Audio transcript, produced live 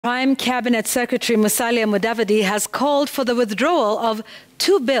Prime Cabinet Secretary Musalia Mudavadi has called for the withdrawal of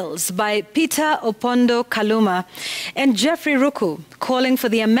 2 bills by Peter Opondo Kaluma and Goeffrey Ruku, calling for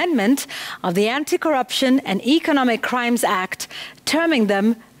the amendment of the Anti-Corruption and Economic Crimes Act, terming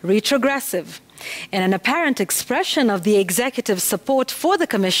them retrogressive. In an apparent expression of the executive's support for the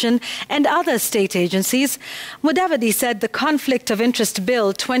Commission and other state agencies, Mudavadi said the Conflict of Interest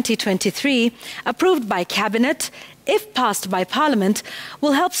Bill 2023, approved by Cabinet, if passed by Parliament,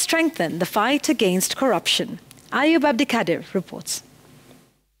 will help strengthen the fight against corruption. Ayub Abdikadir reports.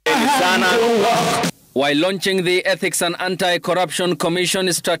 While launching the Ethics and Anti-Corruption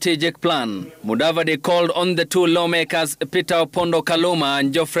Commission strategic plan, Mudavadi called on the 2 lawmakers, Peter Opondo Kaluma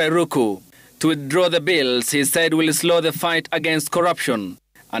and Goeffrey Ruku, to withdraw the bills he said will slow the fight against corruption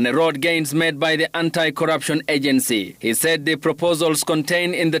and erode gains made by the Anti-Corruption Agency. He said the proposals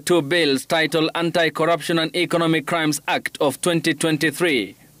contained in the 2 bills titled Anti-Corruption and Economic Crimes Act of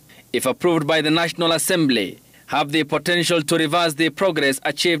 2023, if approved by the National Assembly, have the potential to reverse the progress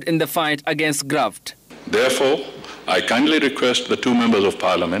achieved in the fight against graft. Therefore, I kindly request the 2 members of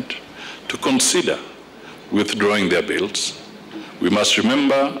Parliament to consider withdrawing their bills. We must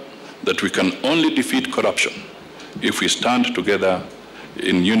remember that we can only defeat corruption if we stand together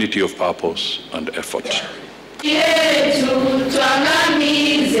in unity of purpose and effort.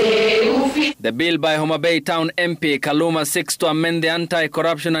 The bill by Homa Bay Town MP Kaluma seeks to amend the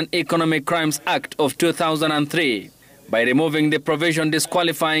Anti-Corruption and Economic Crimes Act of 2003 by removing the provision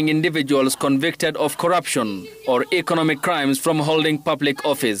disqualifying individuals convicted of corruption or economic crimes from holding public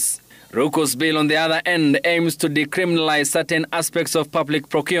office. Ruku's bill, on the other end, aims to decriminalize certain aspects of public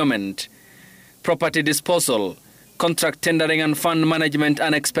procurement, property disposal, contract tendering and fund management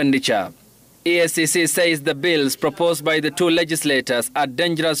and expenditure. EACC says the bills proposed by the 2 legislators are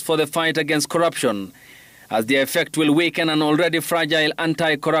dangerous for the fight against corruption, as the effect will weaken an already fragile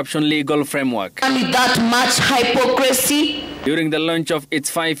anti-corruption legal framework. That much hypocrisy. During the launch of its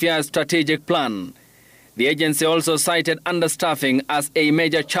 5-year strategic plan, the agency also cited understaffing as a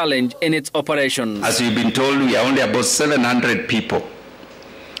major challenge in its operations. As you've been told, we are only about 700 people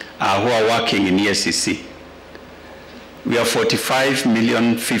who are working in EACC. We are 45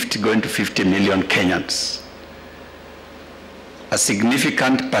 million, going to 50 million Kenyans. A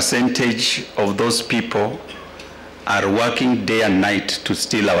significant percentage of those people are working day and night to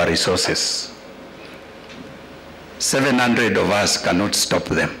steal our resources. 700 of us cannot stop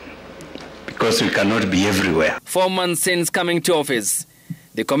them, because we cannot be everywhere. 4 months since coming to office,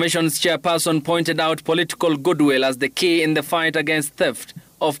 the Commission's chairperson pointed out political goodwill as the key in the fight against theft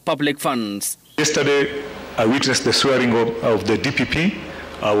of public funds. Yesterday, I witnessed the swearing of the DPP.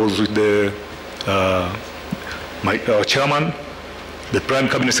 I was with the chairman, the Prime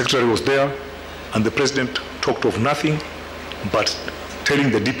Cabinet Secretary was there, and the President talked of nothing but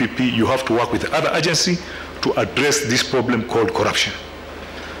telling the DPP, you have to work with the other agency to address this problem called corruption.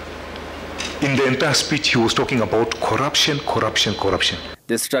 In the entire speech, he was talking about corruption, corruption, corruption.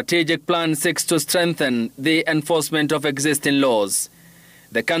 The strategic plan seeks to strengthen the enforcement of existing laws.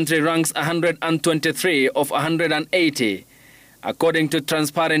 The country ranks 123 of 180, according to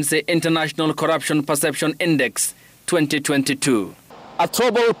Transparency International Corruption Perception Index 2022. A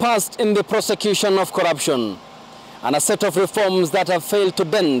trouble past in the prosecution of corruption, and a set of reforms that have failed to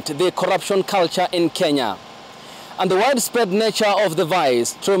dent the corruption culture in Kenya. And the widespread nature of the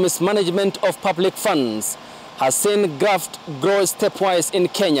vice through mismanagement of public funds has seen graft grow stepwise in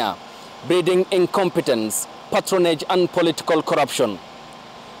Kenya, breeding incompetence, patronage and political corruption.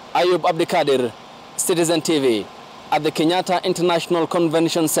 Ayub Abdikadir, Citizen TV, at the Kenyatta International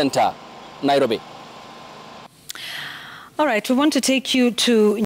Convention Center, Nairobi. All right, we want to take you to